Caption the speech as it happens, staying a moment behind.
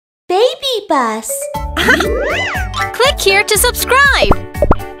BabyBus. Click here to subscribe.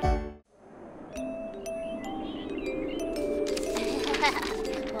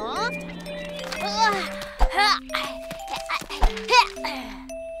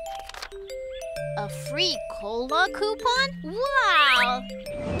 A free cola coupon? Wow!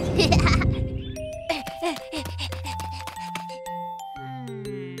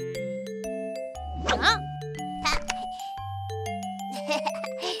 Huh?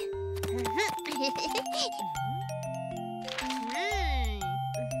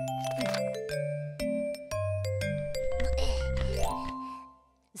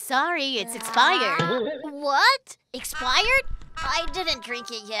 Sorry, it's expired. What? Expired? I didn't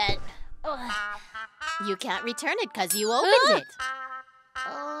drink it yet. You can't return it because you opened it.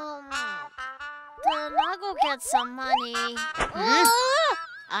 Then I'll go get some money.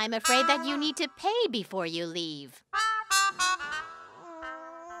 I'm afraid that you need to pay before you leave.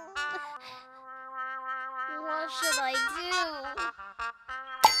 What should I do?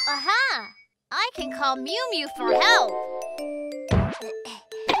 Aha! I can call Mew Mew for help.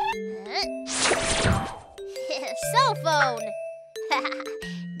 Cell phone.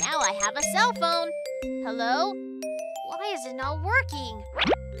 Now I have a cell phone. Hello? Why is it not working?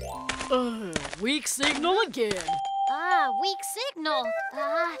 Weak signal again. Weak signal.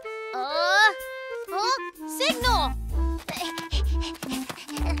 Signal.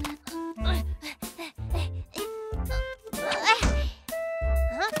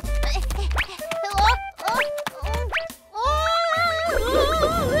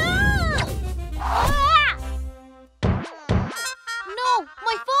 No,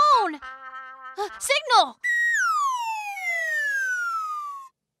 my phone. Signal.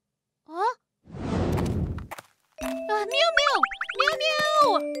 Huh? Mew Mew! Mew Mew!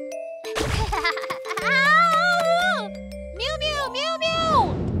 Mew Mew! Mew Mew!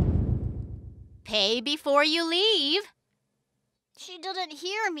 Pay before you leave. She didn't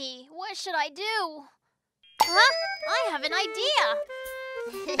hear me. What should I do? Huh? I have an idea.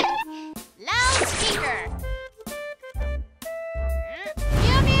 Loudspeaker.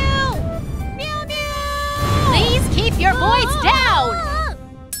 Mew Mew! Mew Mew! Please keep your voice down.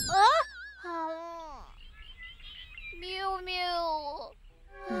 Mew Mew.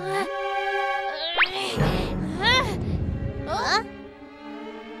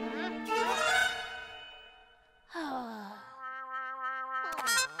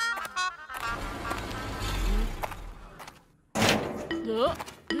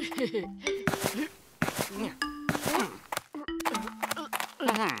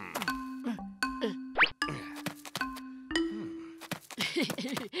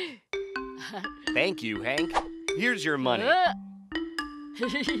 Thank you, Hank. Here's your money.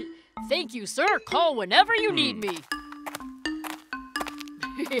 Thank you, sir. Call whenever you need me.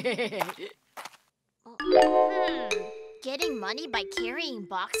 Getting money by carrying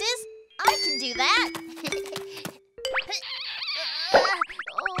boxes? I can do that.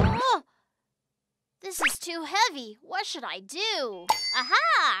 This is too heavy. What should I do?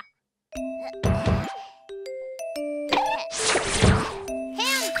 Aha!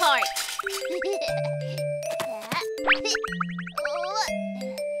 Hand cart.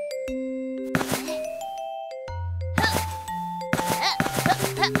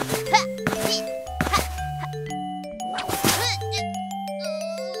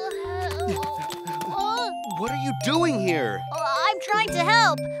 What are you doing here? I'm trying to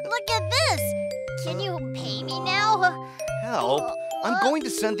help. Look at this. Can you pay me now? Help? I'm going to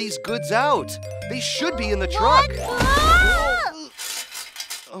send these goods out. They should be in the truck.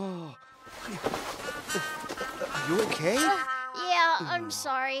 Oh. Are you okay? Yeah, I'm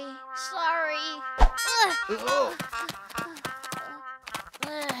sorry. Sorry.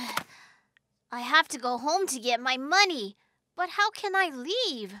 I have to go home to get my money. But how can I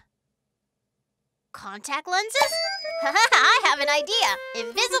leave? Contact lenses? I have an idea.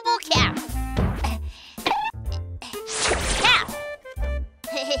 Invisible cap. Cap.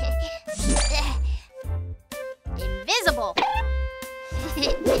 Invisible.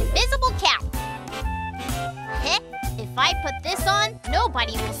 Invisible cap. If I put this on,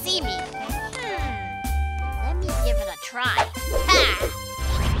 nobody will see me. Let me give it a try. Ha!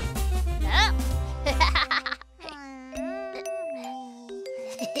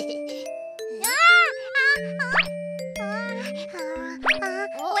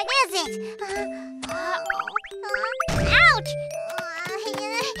 What is it? Ouch!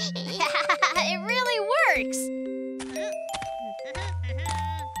 It really works.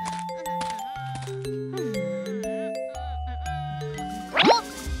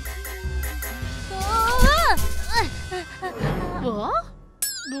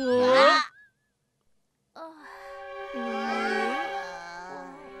 Huh?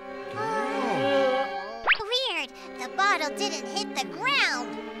 ball didn't hit the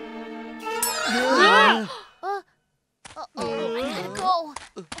ground. I gotta go.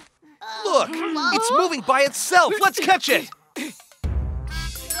 Look, it's moving by itself. Let's catch it.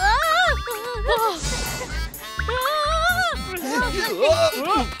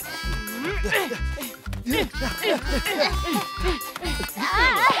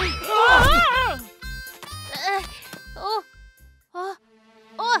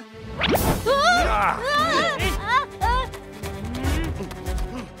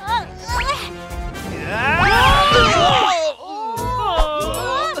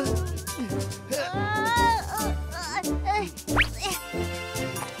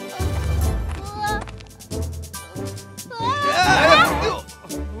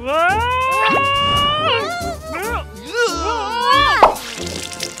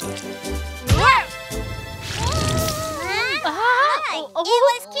 It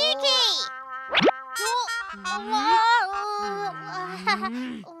was Kiki!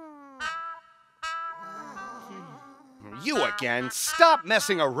 You again. Stop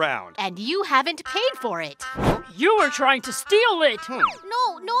messing around. And you haven't paid for it. You were trying to steal it. No,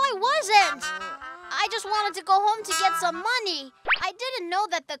 I wasn't. I just wanted to go home to get some money. I didn't know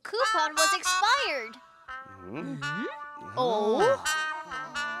that the coupon was expired. Oh?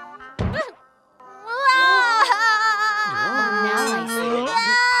 Now I see.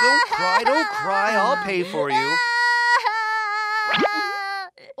 Don't cry. I'll pay for you.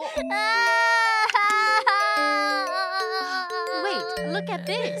 Wait, look at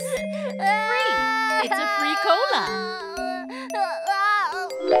this. Free. It's a free cola.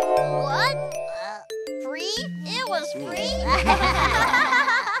 What? Free? It was free?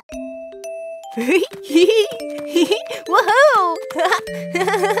 Woohoo!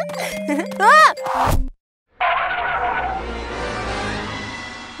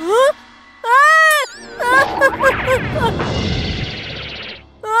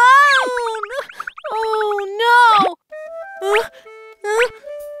 Oh no!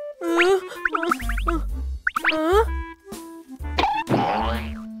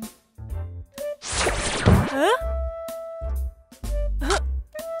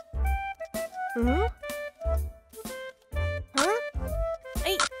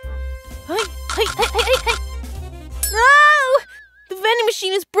 No! The vending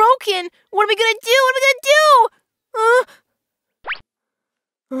machine is broken! What are we gonna do?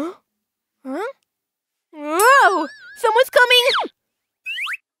 Whoa! Someone's coming!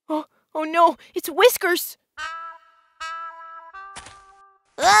 Oh no, it's Whiskers!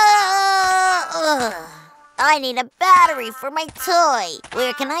 I need a battery for my toy.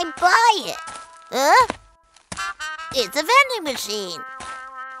 Where can I buy it? It's a vending machine.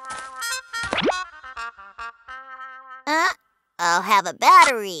 I'll have a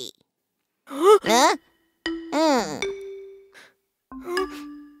battery.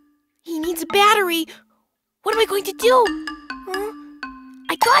 He needs a battery. What am I going to do?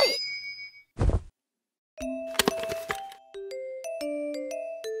 I got it!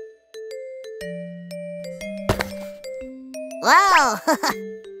 Wow!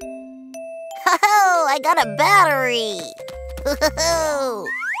 Oh, I got a battery!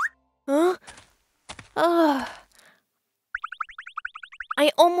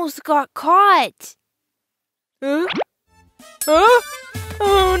 I almost got caught. Oh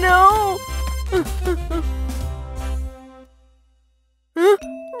no!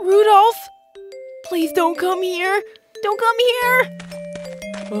 Rudolph! Please don't come here! Don't come here!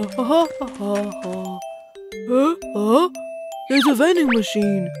 There's a vending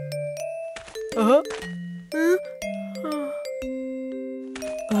machine.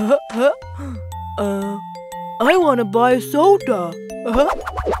 I want to buy a soda.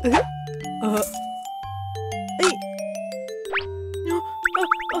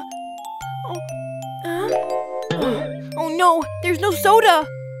 Oh no, there's no soda.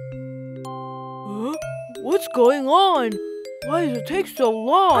 What's going on? Why does it take so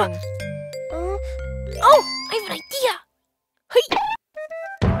long? Oh, I have an idea. Hey.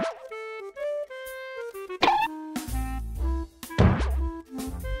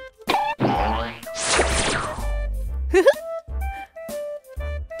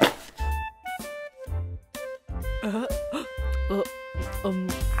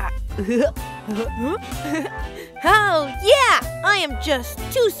 Oh, yeah! I am just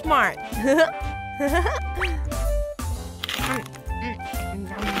too smart.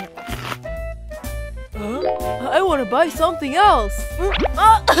 I want to buy something else.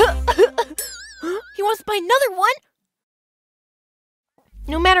 He wants to buy another one?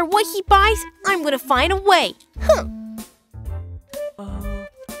 No matter what he buys, I'm gonna find a way.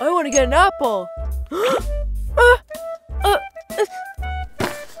 I want to get an apple.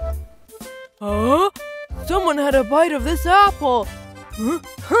 Huh? Someone had a bite of this apple. Huh?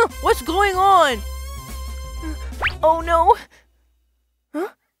 What's going on? Oh no. Huh?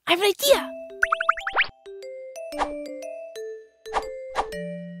 I have an idea.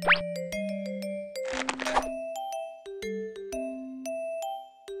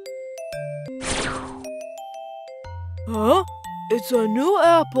 Huh? It's a new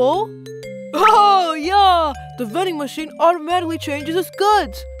apple? Oh, yeah! The vending machine automatically changes its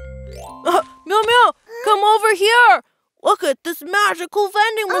goods. Meow Meow, come over here! Look at this magical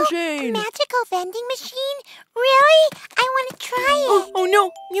vending machine! Magical vending machine? Really? I want to try it. Oh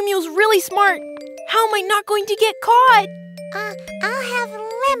no, Mew Mew's really smart. How am I not going to get caught? I'll have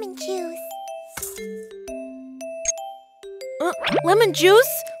lemon juice. Lemon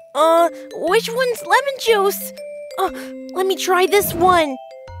juice? Which one's lemon juice? Let me try this one.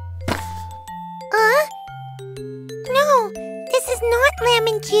 No, this is not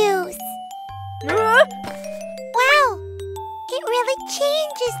lemon juice. Wow, it really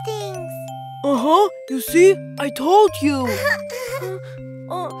changes things. Uh-huh, you see? I told you. Huh?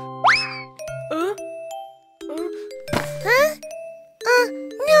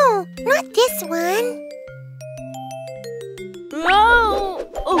 No, not this one.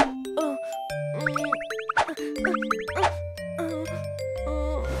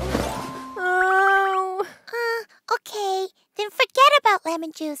 Okay, then forget about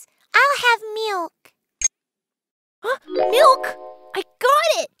lemon juice. I'll have milk. Huh? Milk? I got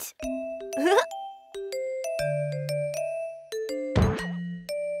it!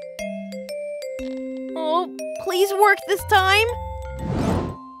 Oh, please work this time.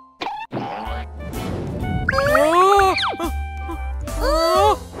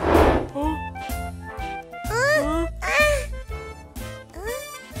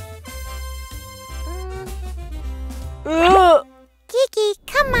 Kiki,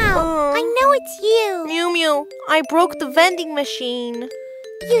 come out. I know it's you. Mew Mew, I broke the vending machine.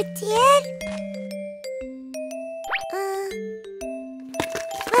 You did?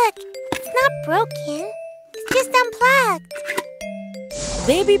 Look, it's not broken. It's just unplugged.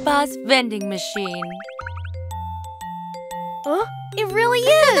 BabyBus vending machine. Huh? It really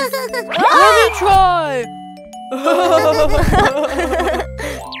is! Let me try!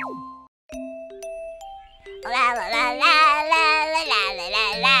 La la la la la la la la la la la la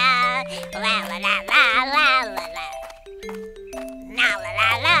la la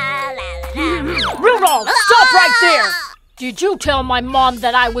la la la la. Rudolph, stop right there! Did you tell my mom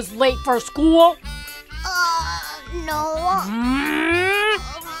that I was late for school? No.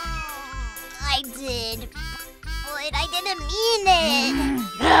 I did. But I didn't mean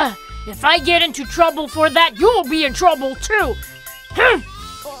it. If I get into trouble for that, you'll be in trouble too.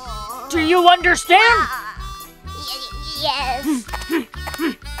 Do you understand? Yes.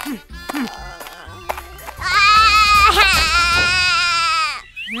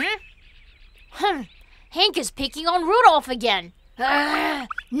 Hank is picking on Rudolph again.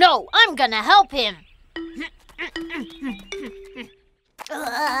 No, I'm gonna help him.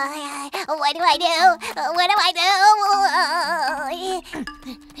 What do I do? What do I do?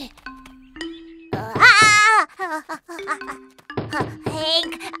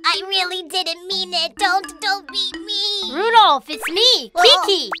 Hank, I really didn't mean it. Don't beat me. Rudolph, it's me,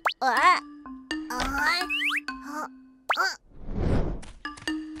 Kiki.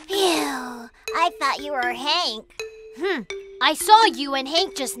 Phew, I thought you were Hank. I saw you and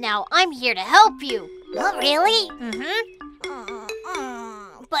Hank just now. I'm here to help you. Oh, really?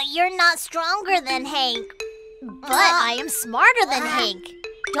 But you're not stronger than Hank. But I am smarter than Hank.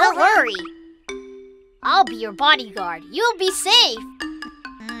 Don't worry. I'll be your bodyguard. You'll be safe.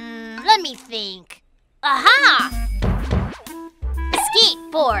 Let me think. Aha!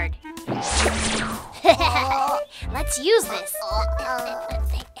 Skateboard. Let's use this.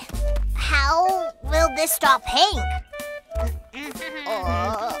 How will this stop Hank?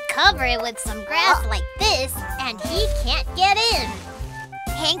 Cover it with some grass like this, and he can't get in.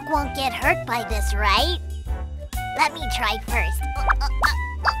 Hank won't get hurt by this, right? Let me try first.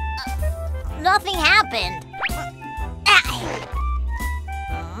 Nothing happened.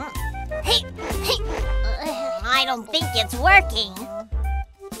 I don't think it's working.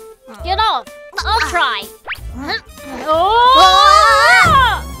 Get off. I'll try. Ouch!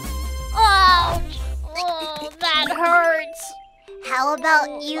 Oh, that hurts. How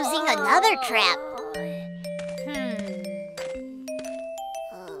about using another trap?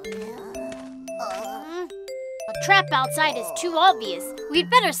 A trap outside is too obvious. We'd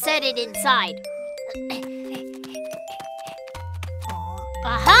better set it inside.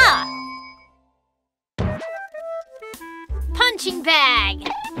 Aha! Punching bag.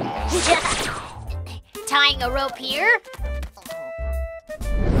 tying a rope here.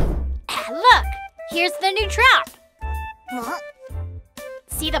 Look, here's the new trap.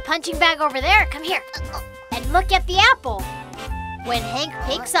 See the punching bag over there? Come here. And look at the apple. When Hank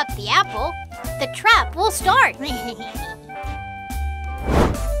picks up the apple, the trap will start. Look.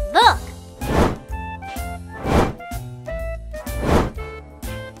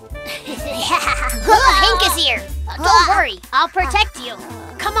 Hank is here. Don't worry, I'll protect you.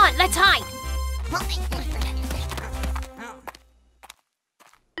 Come on, let's hide.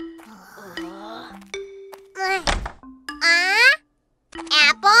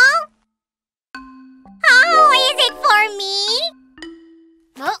 Apple? Oh, is it for me?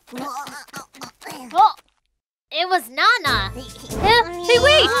 Oh, it was Nana. Hey,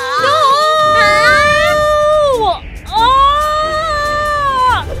 wait! No! Ah!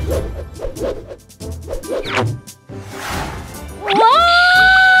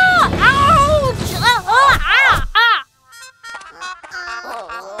 Ouch!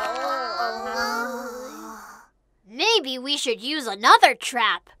 Maybe we should use another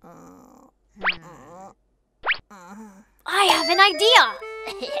trap. I have an idea.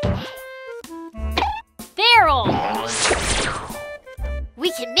 Barrel.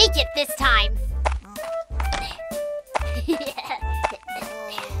 We can make it this time.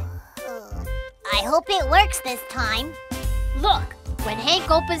 I hope it works this time. Look, when Hank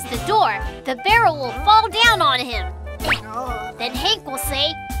opens the door, the barrel will fall down on him. Then Hank will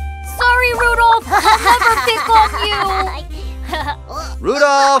say, "Sorry, Rudolph, I'll never pick on you."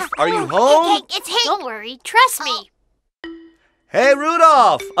 Rudolph, are you home? It's Hank. Don't worry, trust me. Hey,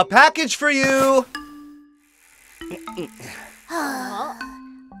 Rudolph, a package for you.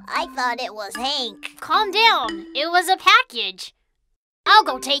 I thought it was Hank. Calm down, it was a package. I'll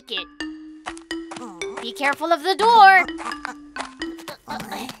go take it. Be careful of the door.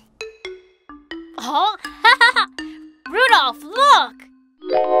 Huh? Rudolph, look!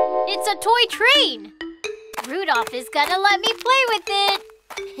 It's a toy train. Rudolph is gonna let me play with it.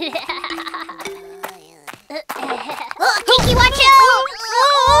 Kiki, watch out!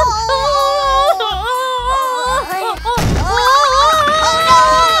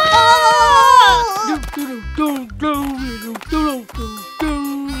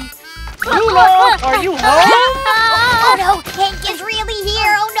 Rudolph, are you home? Oh no, Hank is really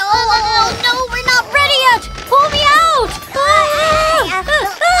here! Oh no! Oh no, we're not ready yet! Pull me out!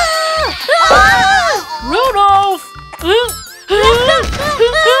 Rudolph!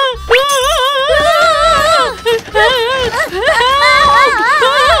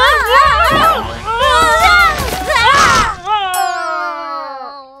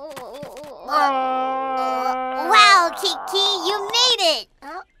 Wow, Kiki, you made it!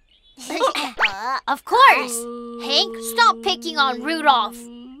 Of course! Hank, stop picking on Rudolph.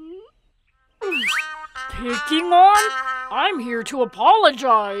 Picking on? I'm here to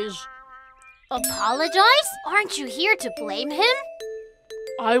apologize. Apologize? Aren't you here to blame him?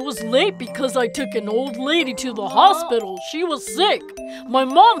 I was late because I took an old lady to the hospital. She was sick. My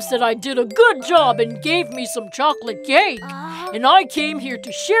mom said I did a good job and gave me some chocolate cake. And I came here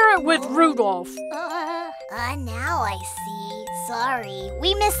to share it with Rudolph. Now I see. Sorry,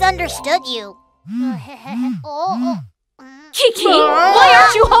 we misunderstood you. Kiki, why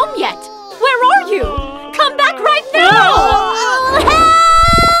aren't you home yet? Where are you? Come back right now!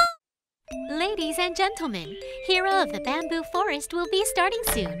 Ladies and gentlemen, Hero of the Bamboo Forest will be starting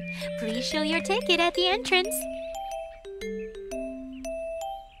soon. Please show your ticket at the entrance.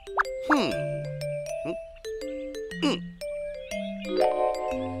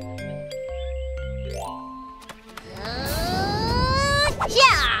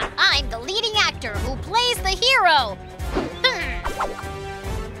 Yeah, I'm the leading actor who plays the hero.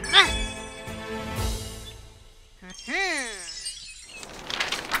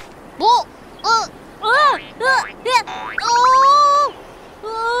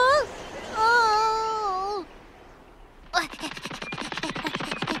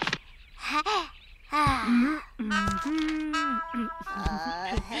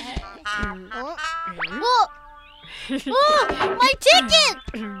 My ticket!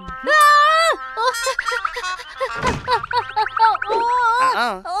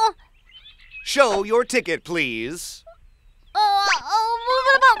 Show your ticket, please.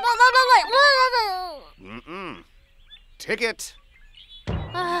 Ticket.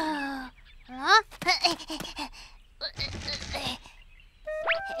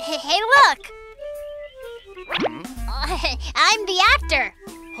 Hey, look! I'm the actor.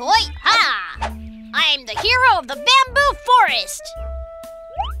 Hoi ha! I'm the hero of the bamboo forest.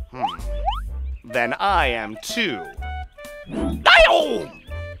 Then I am too. Oh.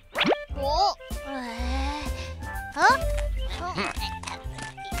 Huh?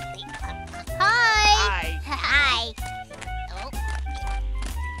 Hi. Hi.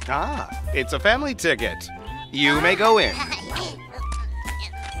 Ah, it's a family ticket. You may go in.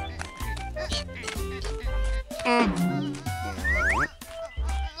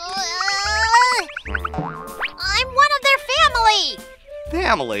 I'm one of their family.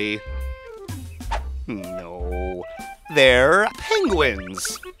 Family? No. They're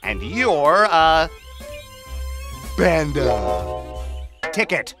penguins. And you're a panda.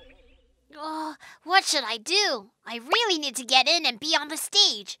 Ticket. What should I do? I really need to get in and be on the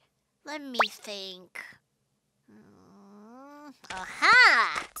stage. Let me think.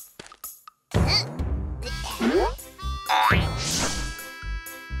 Aha!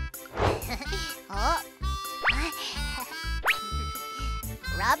 Oh.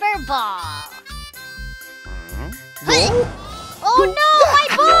 Rubber ball. Oh no, my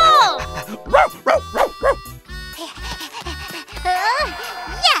ball!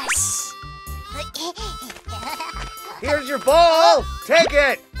 Yes! Here's your ball. Take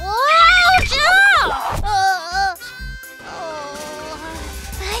it. Ouch!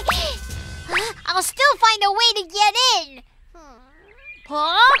 I'll still find a way to get in.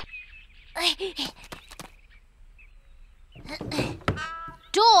 Huh?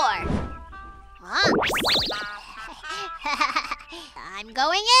 Door. Huh? I'm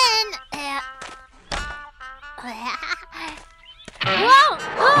going in. Whoa!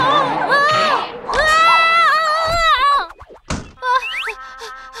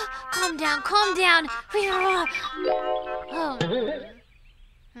 Calm down, calm down.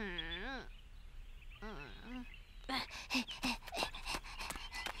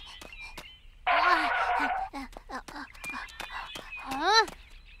 Huh?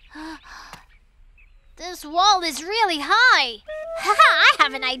 This wall is really high. I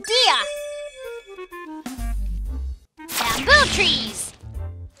have an idea. Bamboo trees.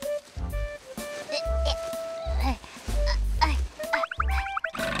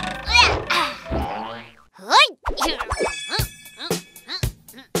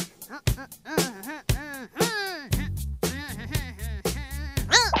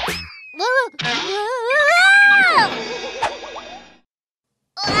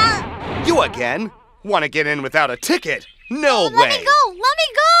 You again? Want to get in without a ticket? No way! Let me go! Let me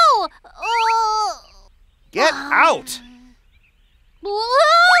go! Get out!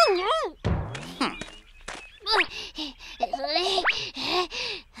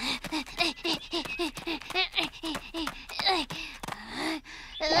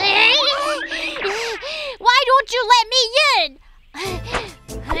 Why don't you let me in?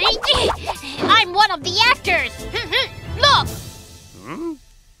 I'm one of the actors. Look!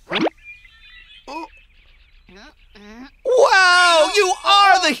 Wow! You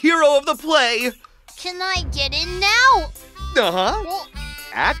are the hero of the play! Can I get in now? Uh-huh.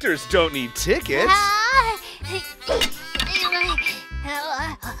 Actors don't need tickets.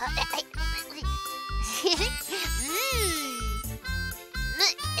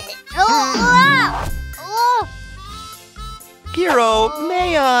 Hero,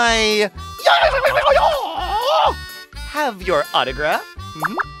 may I have your autograph?